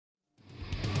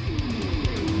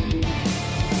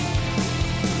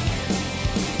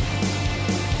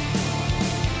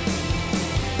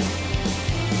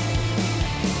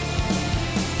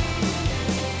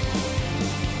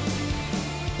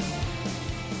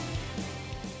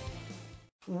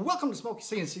Welcome to Smokey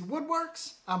CNC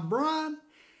Woodworks. I'm Brian,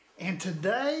 and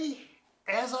today,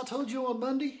 as I told you on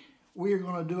Monday, we are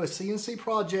going to do a CNC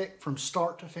project from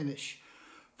start to finish,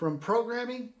 from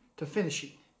programming to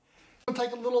finishing. It's going to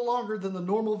take a little longer than the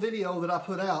normal video that I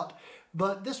put out,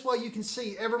 but this way you can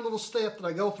see every little step that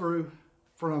I go through,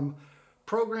 from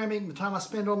programming, the time I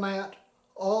spend on that,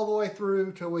 all the way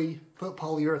through till we put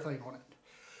polyurethane on it.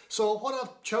 So what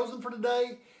I've chosen for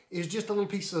today is just a little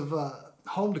piece of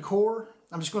home decor.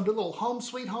 I'm just going to do a little home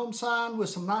sweet home sign with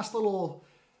some nice little,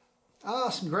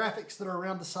 some graphics that are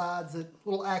around the sides, that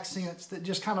little accents that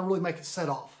just kind of really make it set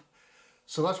off.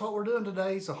 So that's what we're doing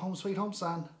today, is a home sweet home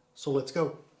sign. So let's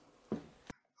go.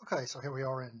 Okay, so here we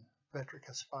are in Vktech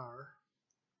Aspire.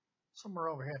 Somewhere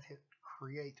over here I hit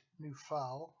create new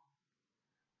file.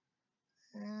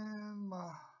 And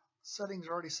my settings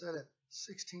are already set at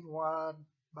 16 wide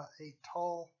by 8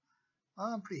 tall.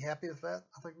 I'm pretty happy with that.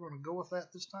 I think we're going to go with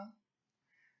that this time.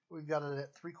 We've got it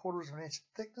at 3/4 of an inch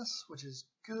thickness, which is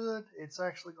good. It's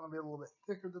actually going to be a little bit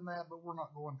thicker than that, but we're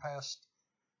not going past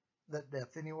that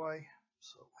depth anyway.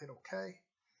 So hit OK.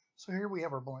 So here we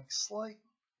have our blank slate.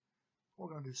 We're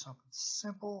going to do something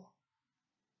simple.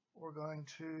 We're going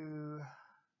to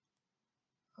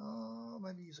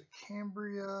maybe use a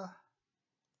Cambria,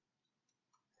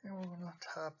 and we're going to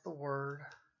type the word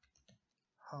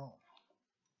home.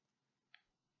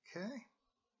 Okay.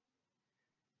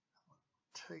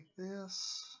 Take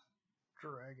this,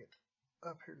 drag it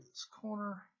up here to this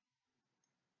corner.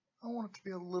 I want it to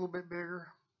be a little bit bigger.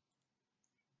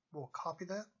 We'll copy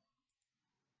that,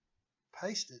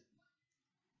 paste it,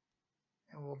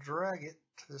 and we'll drag it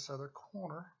to this other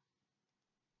corner.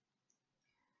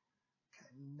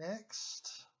 Okay,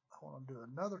 next I want to do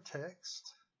another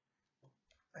text,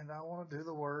 and I want to do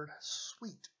the word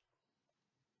sweet.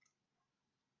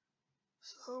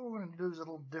 So what we're going to do is a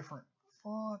little different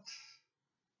font.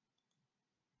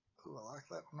 Ooh, I like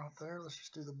that one right there. Let's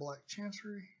just do the black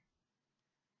chancery.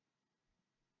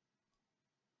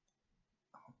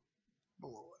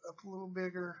 Blow it up a little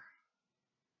bigger.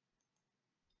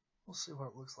 We'll see what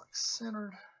it looks like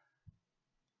centered.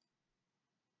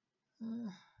 I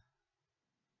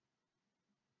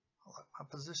like my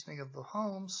positioning of the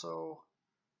home, so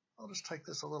I'll just take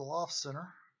this a little off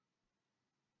center.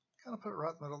 Kind of put it right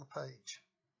in the middle of the page.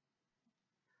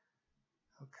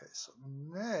 Okay, so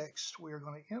next we are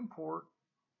going to import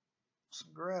some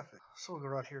graphics. So we'll go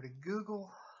right here to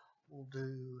Google. We'll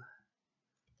do,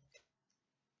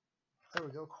 there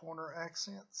we go, corner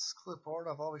accents, clip art.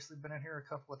 I've obviously been in here a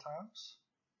couple of times.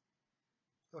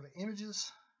 Go to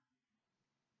images.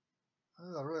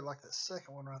 Oh, I really like that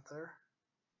second one right there.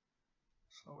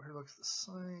 So over here looks the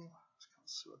same. Let's kind of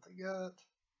see what they got.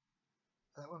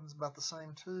 That one's about the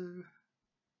same too.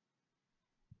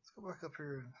 Let's go back up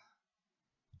here and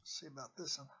see about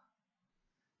this one.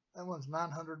 That one's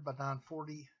 900 by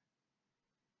 940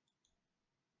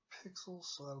 pixels,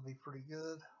 so that'll be pretty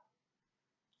good.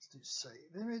 Let's do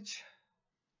save image.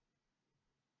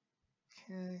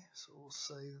 Okay, so we'll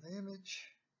save the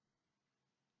image.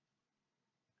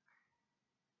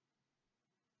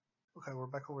 Okay, we're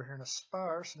back over here in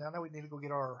Aspire, so now we need to go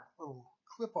get our little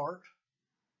clip art.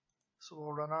 So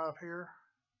we'll run right up here.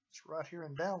 It's right here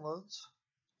in downloads.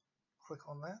 Click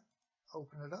on that.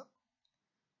 Open it up.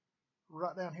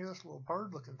 Right down here, this little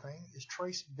bird looking thing is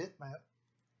trace bitmap.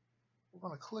 We're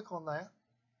going to click on that.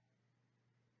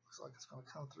 Looks like it's going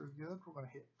to come through good. We're going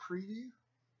to hit preview,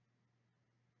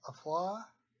 apply,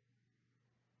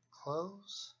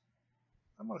 close.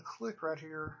 I'm going to click right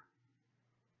here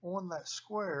on that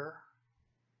square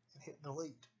and hit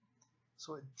delete.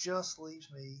 So it just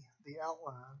leaves me the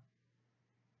outline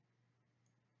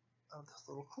of this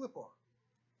little clip art.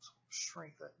 So we'll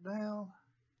shrink that down.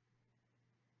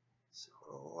 See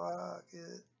what I like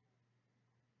it.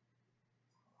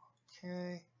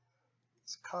 Okay.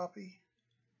 Let's copy,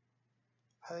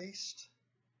 paste.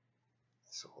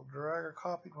 So we'll drag our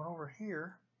copied one over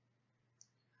here.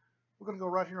 We're going to go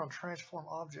right here on transform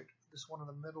object. This one in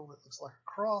the middle that looks like a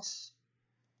cross.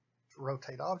 To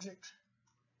rotate object.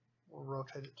 We'll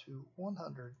rotate it to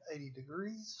 180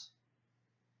 degrees.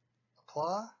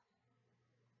 Apply.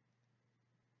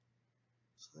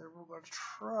 So there we're going to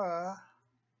try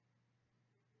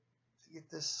to get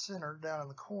this centered down in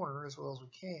the corner as well as we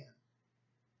can.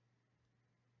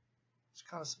 Just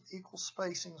kind of some equal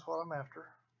spacing is what I'm after.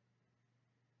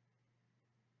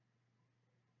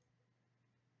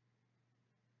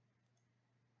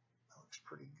 That looks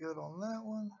pretty good on that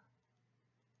one.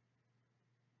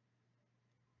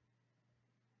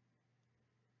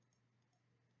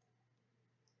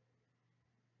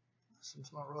 This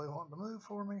one's not really wanting to move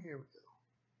for me. Here we go.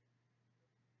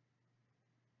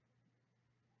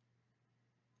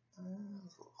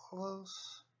 a little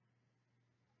close.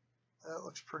 That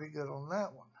looks pretty good on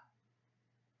that one.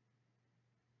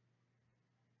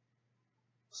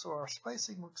 So our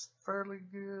spacing looks fairly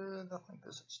good. I think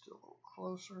this is still a little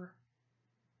closer.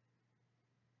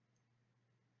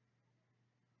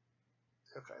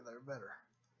 Okay, they're better.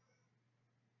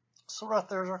 So right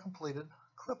there's our completed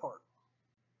clip art.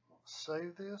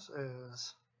 Save this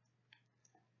as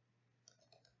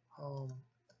Home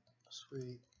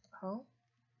Sweet Home.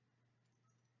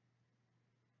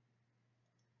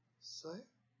 Save.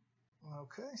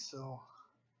 Okay, so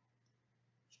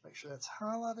just make sure that's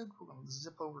highlighted. We're going to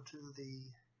zip over to the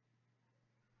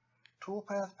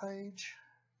toolpath page.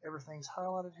 Everything's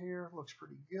highlighted here. Looks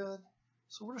pretty good.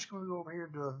 So we're just going to go over here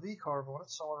and do a V carve on it.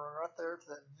 So I'll run right there to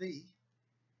that V.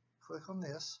 Click on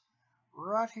this.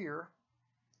 Right here,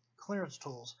 clearance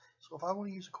tools. So if I want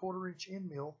to use a 1/4 inch end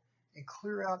mill and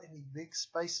clear out any big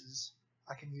spaces,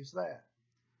 I can use that.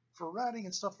 For writing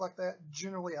and stuff like that,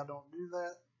 generally I don't do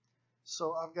that.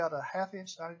 So I've got a 1/2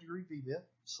 inch 90-degree V-bit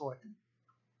selected.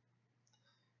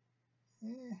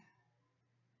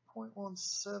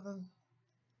 0.17.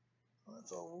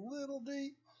 That's a little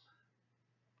deep.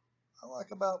 I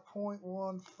like about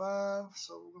 0.15,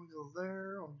 so we're going to go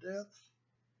there on depth.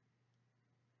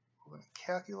 We're going to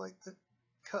calculate the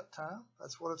cut time.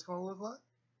 That's what it's going to look like.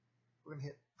 We're going to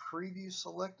hit preview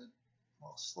selected.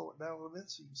 I'll slow it down a little bit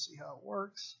so you can see how it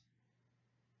works.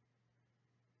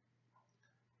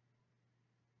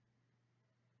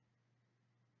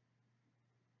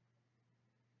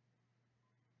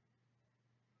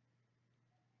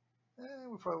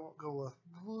 And we probably won't go with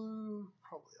blue,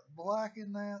 probably a black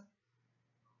in that.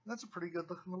 That's a pretty good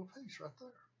looking little piece right there.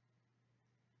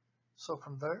 So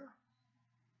from there,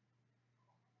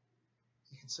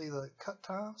 you can see the cut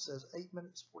time says 8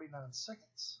 minutes 49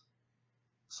 seconds.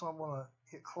 So I'm going to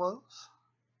hit close.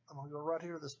 I'm going to go right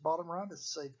here to this bottom right,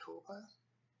 it's Save Toolpath.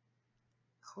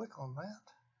 Click on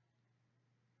that.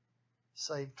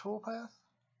 Save Toolpath.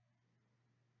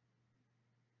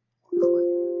 Click.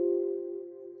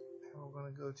 And we're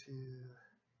going to go to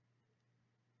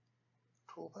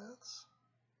Toolpaths.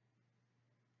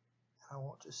 I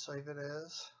want to save it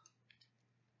as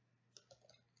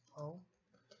Home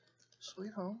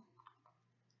Sweet Home.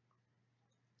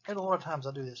 And a lot of times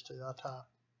I do this too. I type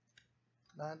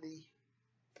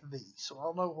 90V, so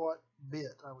I'll know what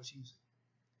bit I was using.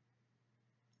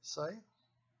 Save.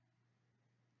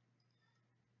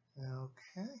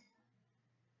 Okay.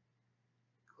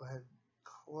 Go ahead and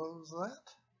close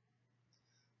that.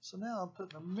 So now I'm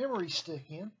putting a memory stick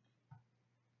in.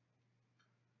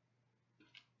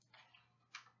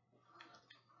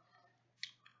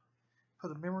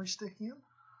 Put a memory stick in.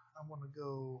 I'm going to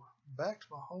go back to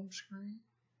my home screen,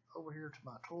 over here to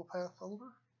my toolpath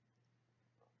folder,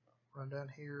 run down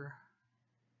here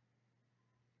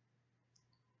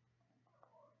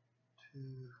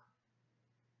to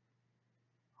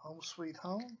Home Sweet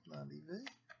Home 90V,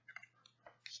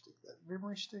 stick that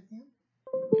memory stick in.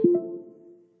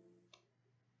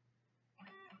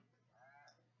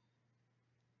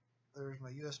 There's my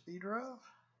USB drive.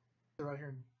 Right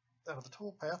here out of the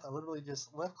toolpath, I literally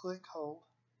just left click, hold,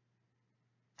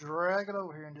 drag it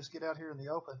over here and just get out here in the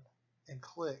open and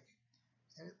click,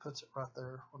 and it puts it right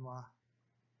there on my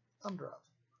thumb drive.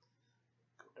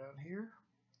 Go down here,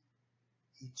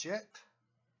 eject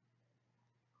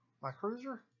my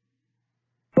cruiser,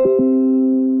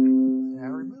 and I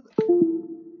remove it.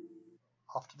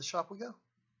 Off to the shop we go.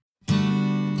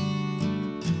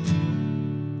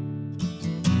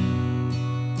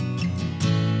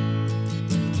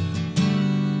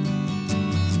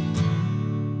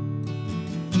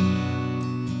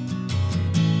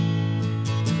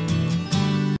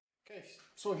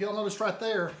 So if y'all noticed right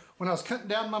there, when I was cutting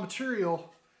down my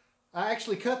material, I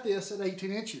actually cut this at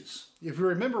 18 inches. If you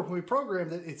remember when we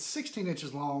programmed it, it's 16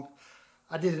 inches long.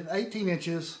 I did it 18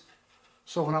 inches,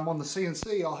 so when I'm on the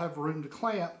CNC, I'll have room to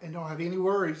clamp and don't have any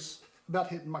worries about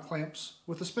hitting my clamps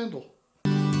with the spindle.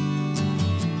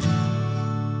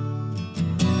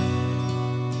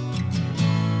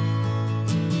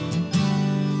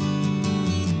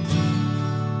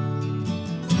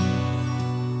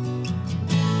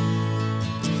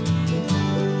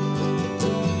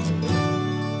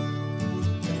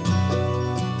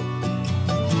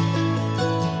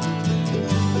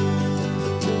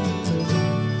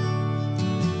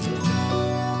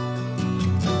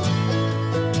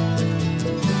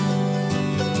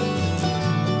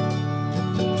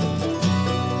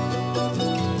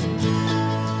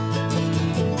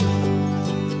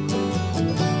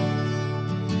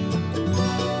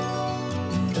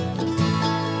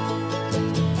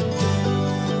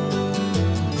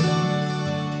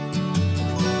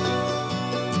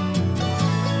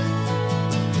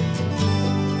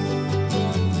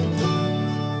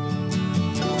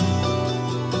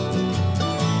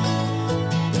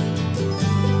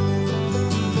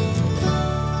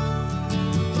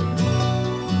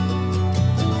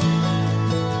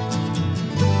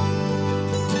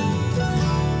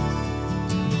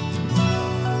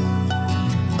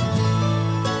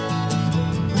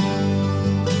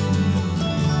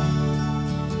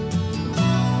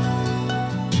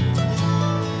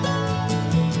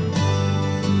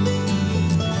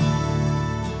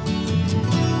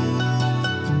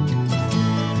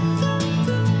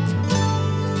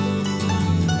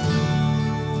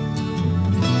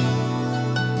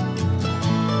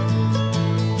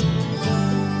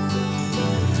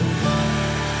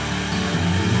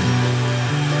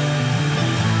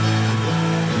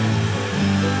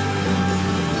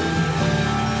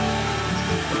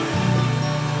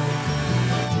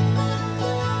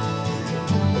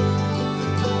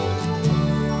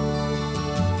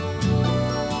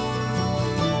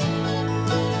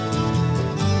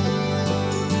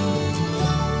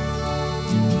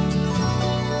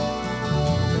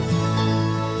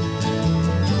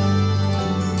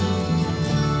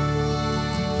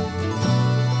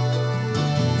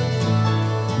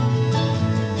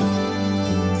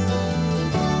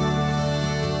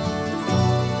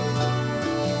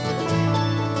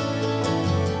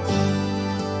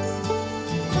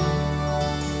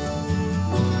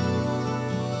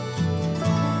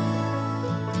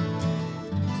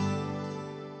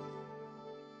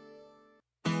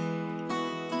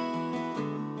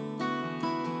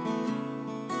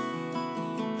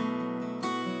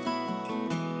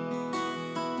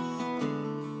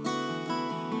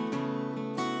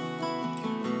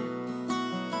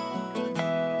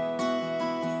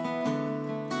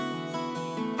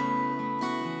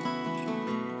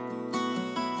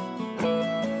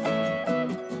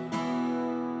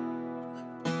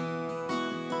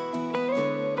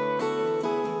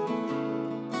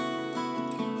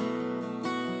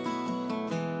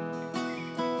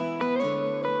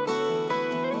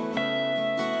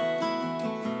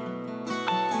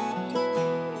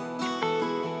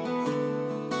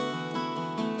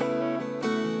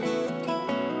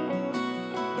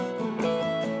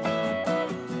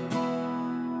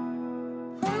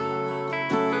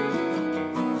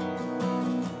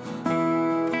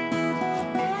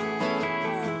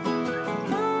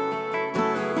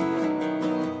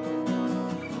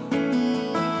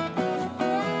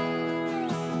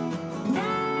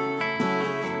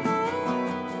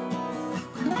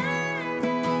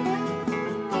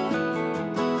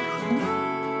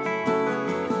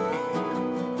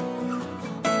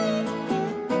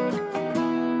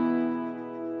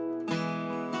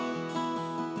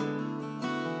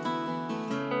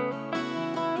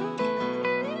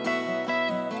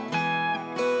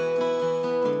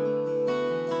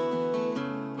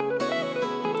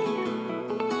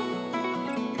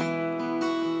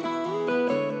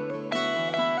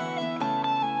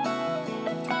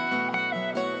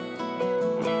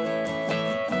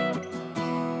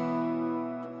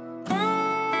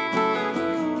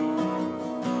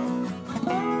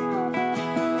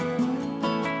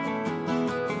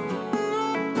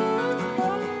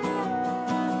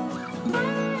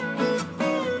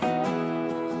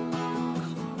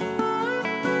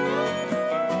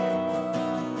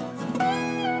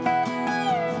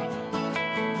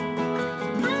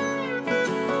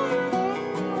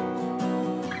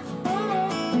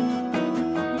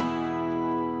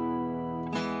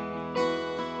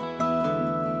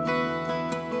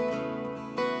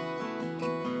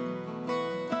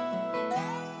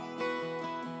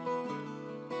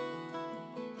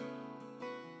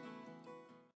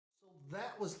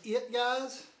 was it,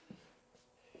 guys.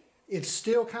 It's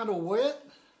still kind of wet,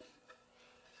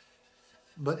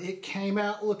 but it came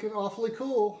out looking awfully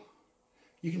cool.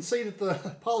 You can see that the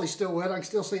poly's still wet. I can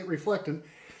still see it reflecting.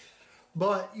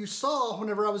 But you saw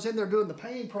whenever I was in there doing the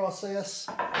painting process,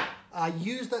 I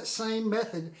used that same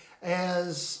method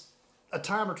as a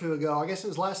time or two ago. I guess it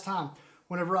was last time.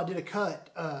 Whenever I did a cut,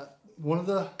 one of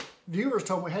the viewers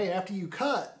told me, hey, after you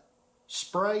cut,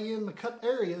 spray in the cut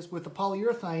areas with the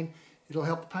polyurethane. It'll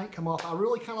help the paint come off. I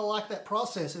really kind of like that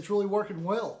process. It's really working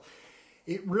well.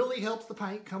 It really helps the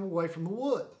paint come away from the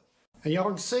wood. And y'all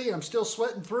can see I'm still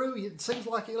sweating through. It seems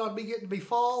like it ought to be getting to be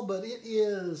fall, but it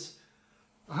is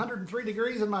 103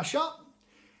 degrees in my shop.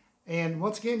 And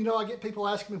once again, you know, I get people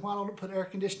asking me why I don't put air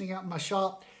conditioning out in my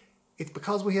shop. It's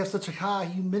because we have such a high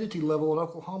humidity level in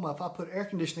Oklahoma. If I put air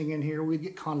conditioning in here, we'd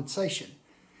get condensation.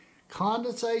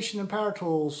 Condensation in power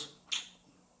tools,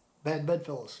 bad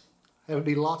bedfellows. There would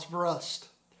be lots of rust.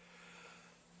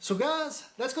 So guys,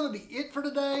 that's going to be it for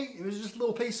today. It was just a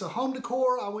little piece of home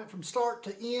decor. I went from start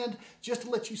to end just to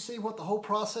let you see what the whole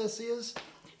process is.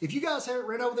 If you guys haven't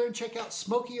ran over there and check out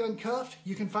Smokey Uncuffed,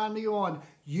 you can find me on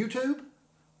YouTube,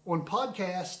 on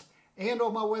podcast, and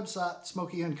on my website,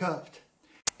 Smokey Uncuffed.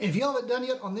 And if y'all haven't done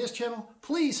yet on this channel,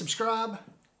 please subscribe,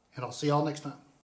 and I'll see y'all next time.